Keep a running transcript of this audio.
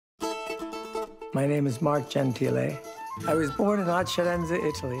My name is Mark Gentile. I was born in Cisterna,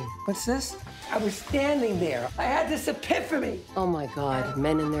 Italy. What's this? I was standing there. I had this epiphany. Oh, my God.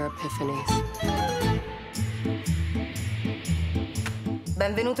 Men and their epiphanies.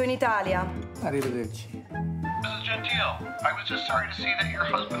 Benvenuto in Italia. Arrivederci. Mrs. Gentile, I was just sorry to see that your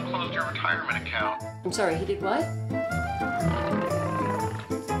husband closed your retirement account. I'm sorry, he did what?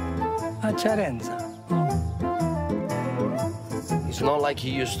 A Cirenza. He's not like he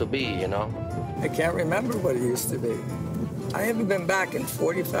used to be, you know? I can't remember what it used to be. I haven't been back in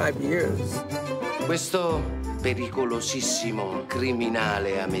 45 years. Questo pericolosissimo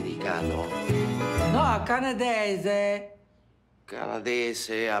criminale americano. No, canadese.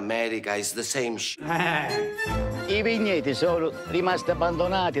 Canadese, America, is the same I vigneti sono rimasti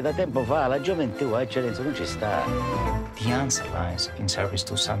abbandonati da tempo fa. La gioventù a Eccellenza non ci sta. The answer lies in service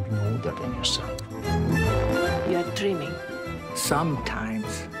to something older than yourself. You are dreaming.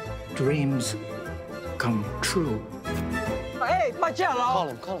 Sometimes dreams come true. Hey,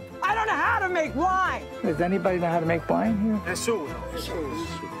 Marcello! Call him. I don't know how to make wine! Does anybody know how to make wine here? Nessuno.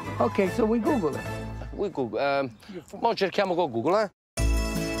 Okay, so we Google it. We Google. Mo cerchiamo con Google, eh?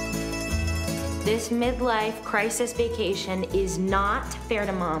 This midlife crisis vacation is not fair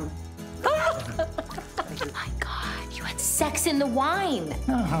to Mom. Oh my God, you had sex in the wine.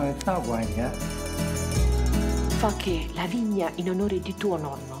 No, it's not wine yet. Fa che la vigna in onore di tuo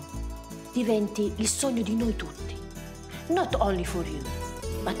nonno diventi il sogno di noi tutti. Not only for you,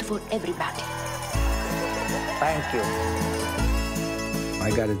 but for everybody. Thank you. I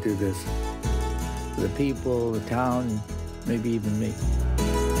gotta do this. For the people, the town, maybe even me.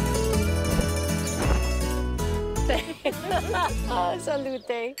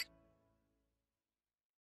 Salute.